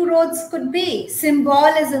think two roads could be?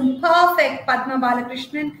 Symbolism, perfect, Padma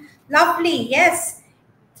Balakrishnan. Lovely, yes.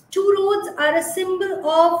 Two roads are a symbol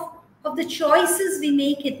of the choices we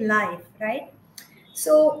make in life, right?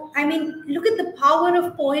 So, I mean, look at the power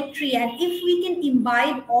of poetry, and if we can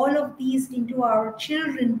imbibe all of these into our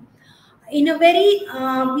children in a very,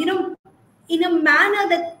 in a manner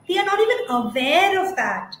that they are not even aware of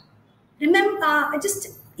that. Remember,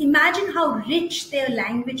 just imagine how rich their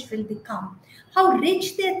language will become, how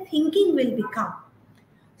rich their thinking will become.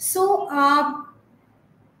 So,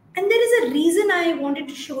 and there is a reason I wanted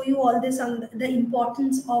to show you all this on the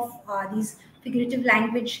importance of these figurative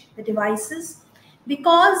language devices,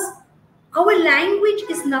 because our language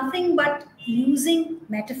is nothing but using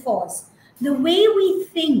metaphors. The way we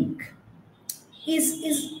think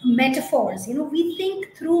is metaphors. You know, we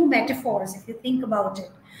think through metaphors, if you think about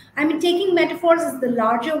it. I mean, taking metaphors is the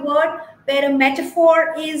larger word, where a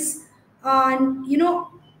metaphor is,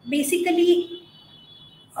 basically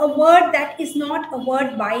a word that is not a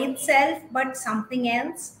word by itself, but something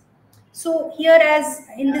else. So here, as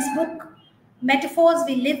in this book, Metaphors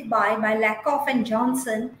We Live by Lakoff and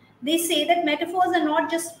Johnson, they say that metaphors are not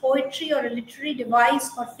just poetry or a literary device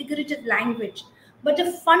or figurative language, but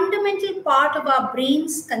a fundamental part of our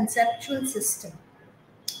brain's conceptual system.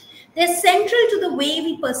 They're central to the way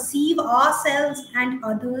we perceive ourselves and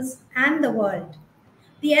others and the world.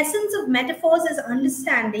 The essence of metaphors is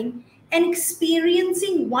understanding and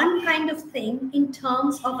experiencing one kind of thing in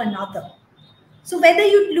terms of another. So whether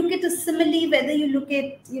you look at a simile, whether you look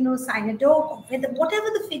at, synodoke, whatever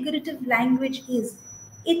the figurative language is,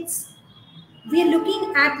 we are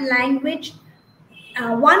looking at language,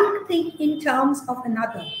 one thing in terms of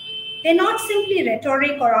another. They're not simply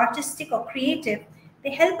rhetoric or artistic or creative. They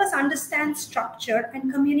help us understand structure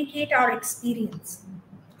and communicate our experience.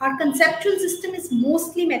 Our conceptual system is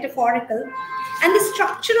mostly metaphorical, and the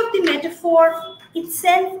structure of the metaphor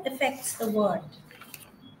itself affects the word.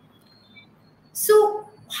 So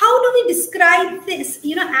how do we describe this,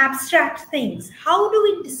 abstract things? How do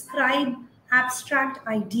we describe abstract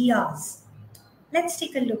ideas? Let's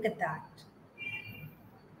take a look at that.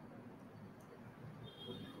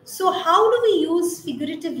 So how do we use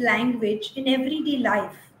figurative language in everyday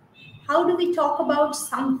life? How do we talk about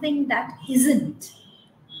something that isn't?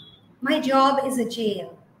 My job is a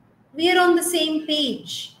jail. We are on the same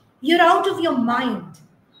page. You're out of your mind.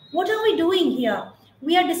 What are we doing here?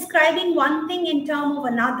 We are describing one thing in terms of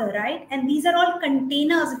another, right? And these are all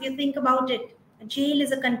containers, if you think about it. A jail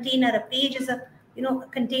is a container, a page is a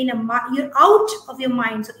container. You're out of your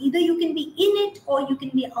mind. So either you can be in it or you can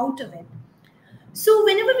be out of it. So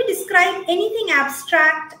whenever we describe anything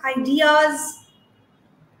abstract, ideas,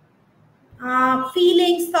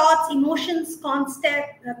 feelings, thoughts, emotions,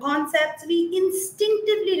 concepts, we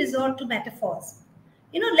instinctively resort to metaphors.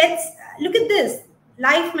 Let's look at this.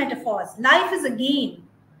 Life metaphors. Life is a game.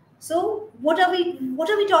 So what are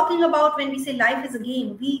we talking about when we say life is a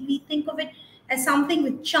game? We think of it as something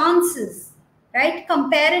with chances, right?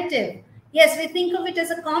 Comparative. Yes, we think of it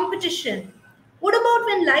as a competition. What about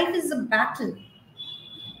when life is a battle?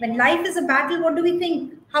 When life is a battle, what do we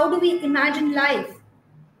think? How do we imagine life?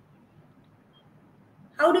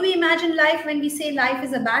 How do we imagine life when we say life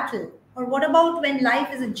is a battle? Or what about when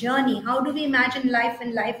life is a journey? How do we imagine life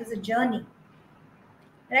when life is a journey?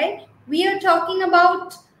 Right? We are talking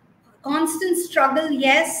about constant struggle,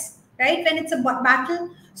 yes, right? When it's a battle.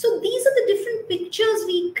 So these are the different pictures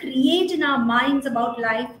we create in our minds about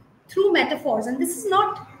life through metaphors. And this is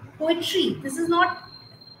not poetry. This is not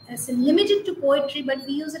limited to poetry, but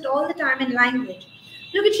we use it all the time in language.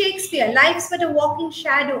 Look at Shakespeare. Life's but a walking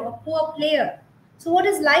shadow, a poor player. So what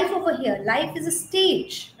is life over here? Life is a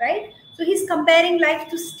stage, right? So he's comparing life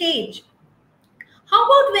to stage. How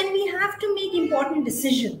about when we have to make important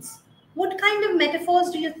decisions? What kind of metaphors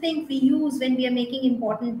do you think we use when we are making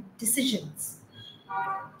important decisions?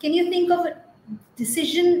 Can you think of a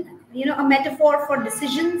decision, a metaphor for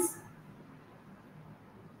decisions?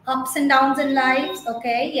 Ups and downs in lives,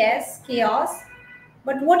 okay, yes, chaos.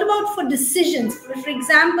 But what about for decisions? For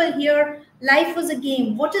example, here, life was a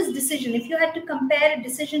game. What is decision? If you had to compare a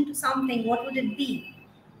decision to something, what would it be?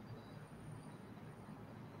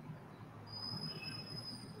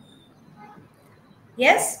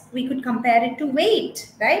 Yes, we could compare it to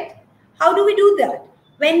weight, right? How do we do that?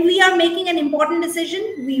 When we are making an important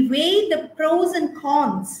decision, we weigh the pros and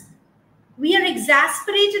cons. We are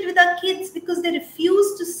exasperated with our kids because they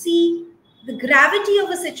refuse to see the gravity of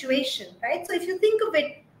a situation, right? So if you think of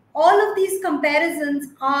it, all of these comparisons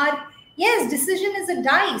are, yes, decision is a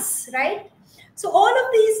dice, right? So all of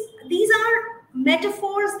these are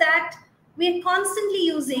metaphors that we're constantly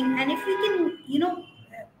using. And if we can,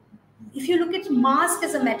 if you look at mask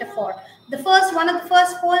as a metaphor, one of the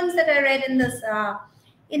first poems that I read in this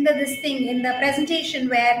in the presentation,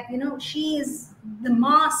 where the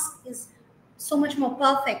mask is so much more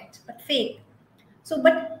perfect but fake. So,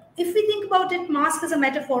 but if we think about it, mask as a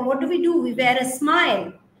metaphor, what do? We wear a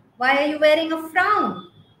smile. Why are you wearing a frown?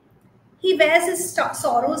 He wears his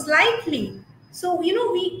sorrows lightly. So,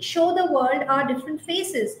 we show the world our different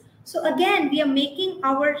faces. So again, we are making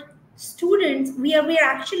our students, we are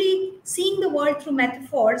actually seeing the world through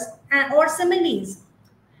metaphors or similes.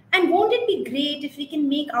 And won't it be great if we can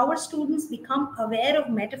make our students become aware of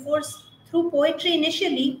metaphors through poetry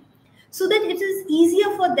initially, so that it is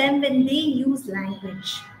easier for them when they use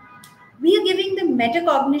language? We are giving them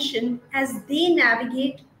metacognition as they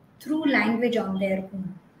navigate through language on their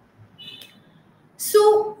own.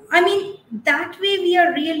 So, I mean, that way we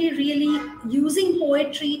are really, really using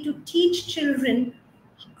poetry to teach children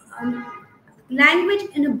language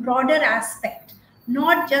in a broader aspect,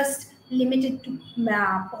 not just limited to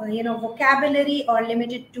vocabulary, or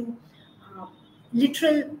limited to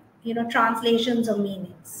literal translations or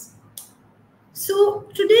meanings. So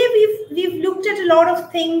today we've looked at a lot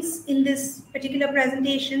of things in this particular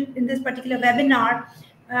presentation, in this particular webinar,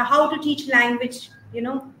 how to teach language,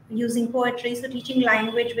 using poetry. So teaching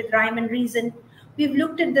language with rhyme and reason. We've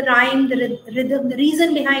looked at the rhyme, the rhythm, the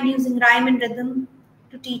reason behind using rhyme and rhythm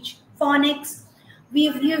to teach phonics.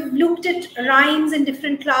 We've looked at rhymes in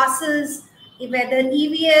different classes, whether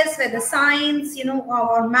EVS, whether science,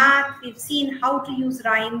 or math. We've seen how to use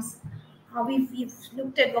rhymes. We've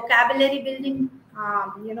looked at vocabulary building,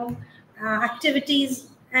 activities,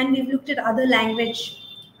 and we've looked at other language,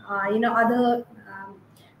 other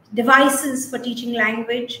devices for teaching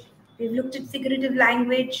language. We've looked at figurative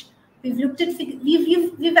language. We've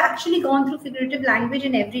actually gone through figurative language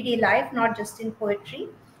in everyday life, not just in poetry.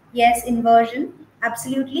 Yes, inversion,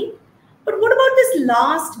 absolutely. But what about this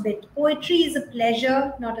last bit? Poetry is a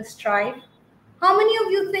pleasure, not a strife. How many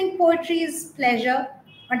of you think poetry is pleasure?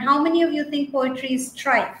 And how many of you think poetry is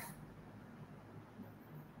strife?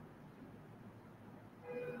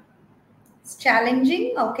 It's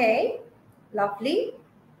challenging, okay, lovely.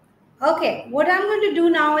 Okay, what I'm going to do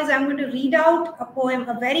now is I'm going to read out a poem,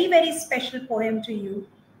 a very, very special poem to you,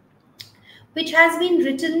 which has been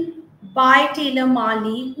written by Taylor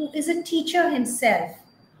Marley, who is a teacher himself,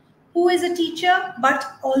 who is a teacher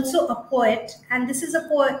but also a poet. And this is a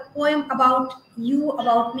poem about you,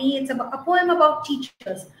 about me. It's a poem about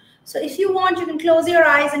teachers. So if you want, you can close your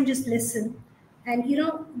eyes and just listen and,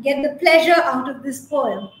 get the pleasure out of this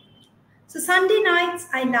poem. So Sunday nights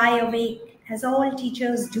I lie awake, as all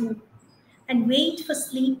teachers do, and wait for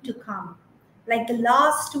sleep to come, like the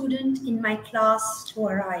last student in my class to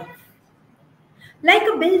arrive. Like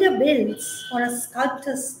a builder builds or a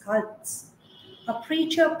sculptor sculpts, a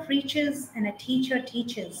preacher preaches and a teacher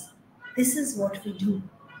teaches. This is what we do.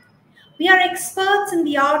 We are experts in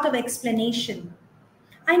the art of explanation.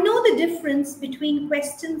 I know the difference between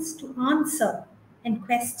questions to answer and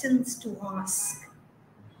questions to ask.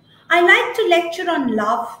 I like to lecture on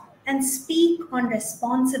love and speak on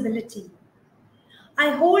responsibility.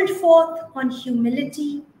 I hold forth on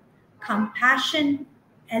humility, compassion,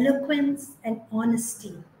 eloquence, and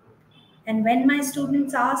honesty. And when my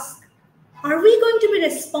students ask, are we going to be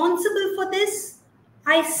responsible for this?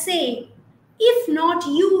 I say, if not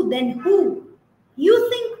you, then who? You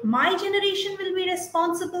think my generation will be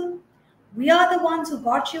responsible? We are the ones who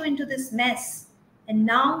got you into this mess, and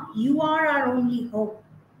now you are our only hope.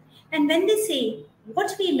 And when they say,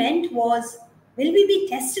 what we meant was, will we be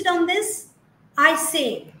tested on this? I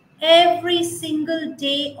say, every single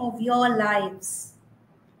day of your lives.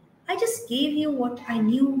 I just gave you what I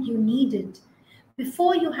knew you needed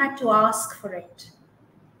before you had to ask for it.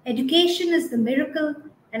 Education is the miracle,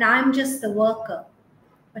 and I'm just the worker.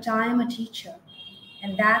 But I am a teacher,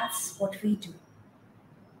 and that's what we do.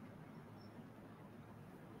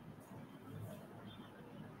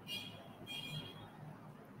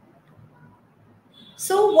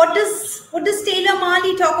 So what does Taylor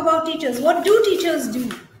Marley talk about teachers? What do teachers do?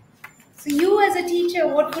 So you as a teacher,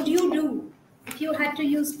 what would you do if you had to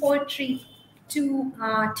use poetry to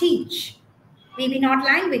teach? Maybe not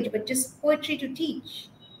language, but just poetry to teach.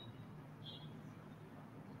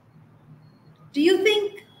 Do you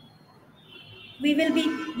think we will be,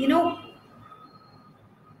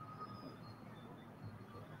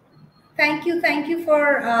 thank you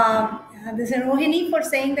for this Rohini for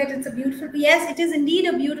saying that it's a beautiful, yes, it is indeed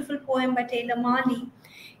a beautiful poem by Taylor Marley.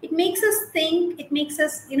 It makes us think, it makes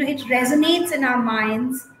us, it resonates in our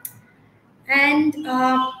minds. And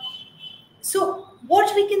so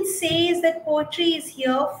what we can say is that poetry is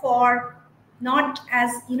here for not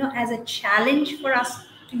as as a challenge for us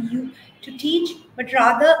to teach, but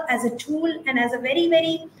rather as a tool and as a very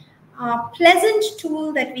very pleasant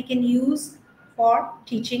tool that we can use for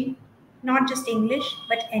teaching not just English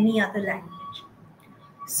but any other language.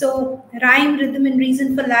 So, rhyme, rhythm, and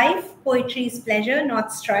reason for life. Poetry is pleasure,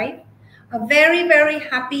 not strife. A very, very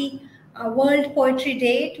happy World Poetry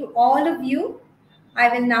Day to all of you. I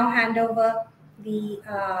will now hand over the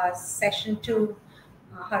session to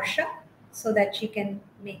Harsha so that she can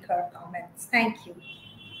make her comments. Thank you.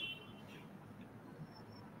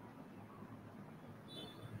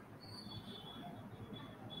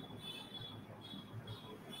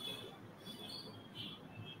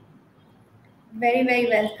 Very, very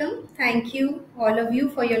welcome. Thank you, all of you,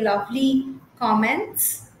 for your lovely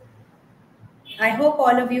comments. I hope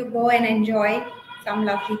all of you go and enjoy some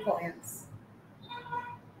lovely poems.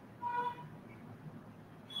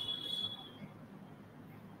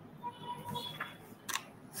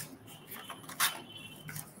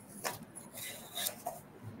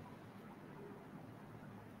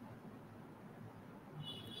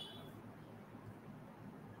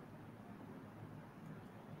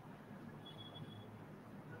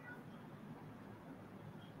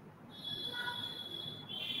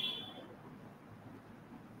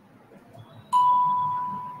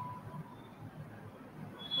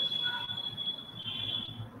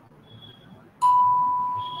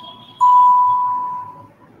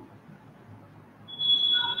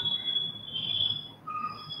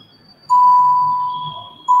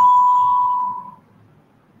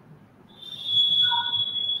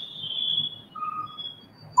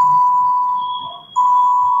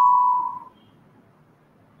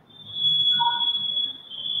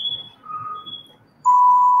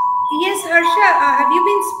 Yes, Harsha, have you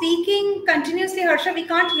been speaking continuously, Harsha? We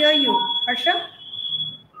can't hear you. Harsha?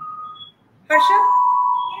 Harsha?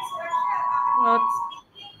 Yes, Harsha,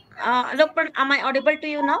 Uh, look, am I audible to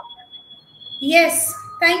you now? yes.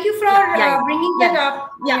 Thank you for Yeah, yeah, yeah, bringing yeah, that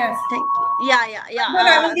up. yeah. Yes. Thank you. Yeah, yeah, yeah. I thought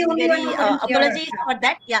I was the only one who Very couldn't hear apologies Harsha. for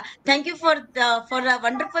that. Yeah, thank you for a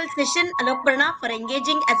wonderful session, Alok Prana, for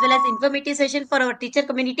engaging as well as informative session for our teacher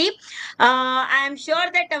community. I am sure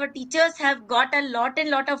that our teachers have got a lot and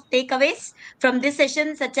lot of takeaways from this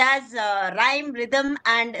session, such as rhyme, rhythm,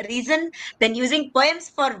 and reason. Then using poems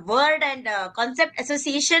for word and concept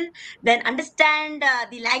association. Then understand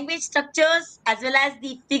the language structures as well as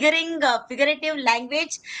the figurative language,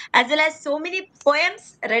 as well as so many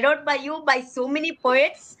poems read out by you by so many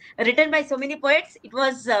poets, written by so many poets. It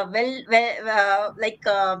was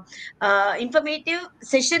informative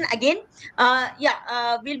session again.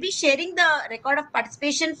 We'll be sharing the record of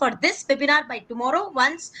participation for this webinar by tomorrow.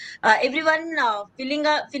 Once everyone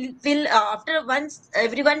after once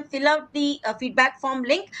everyone fill out the feedback form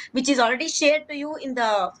link, which is already shared to you in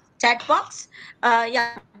the chat box.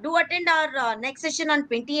 Do attend our next session on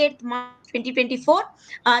 28th March 2024.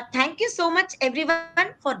 Thank you so much,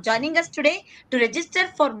 everyone, for joining us today. To register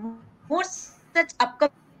for more such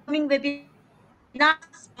upcoming webinars,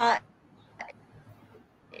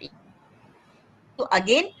 you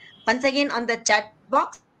can once again on the chat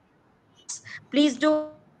box. Please do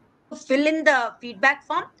fill in the feedback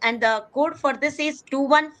form, and the code for this is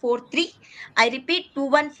 2143. I repeat,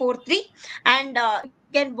 2143. And you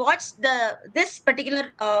can watch this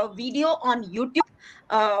particular video on YouTube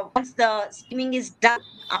once the streaming is done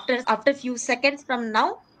after few seconds from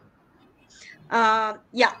now.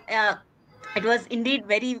 It was indeed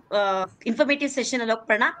very informative session, Alok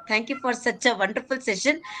Prana. Thank you for such a wonderful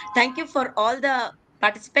session. Thank you for all the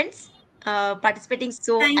participants participating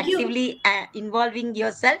so Thank you. actively, involving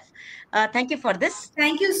yourself. Thank you for this.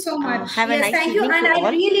 Thank you so much. Have a Yes, nice thank you. evening And to I'd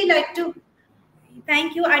all. really like to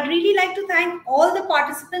thank you. I'd really like to thank all the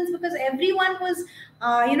participants because everyone was,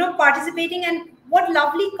 participating. And what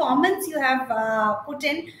lovely comments you have put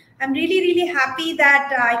in. I'm really, really happy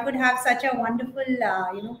that I could have such a wonderful,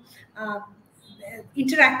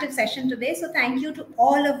 interactive session today. So thank you to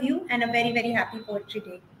all of you, and a very, very happy Poetry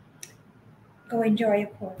Day. Go enjoy your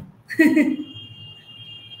poem.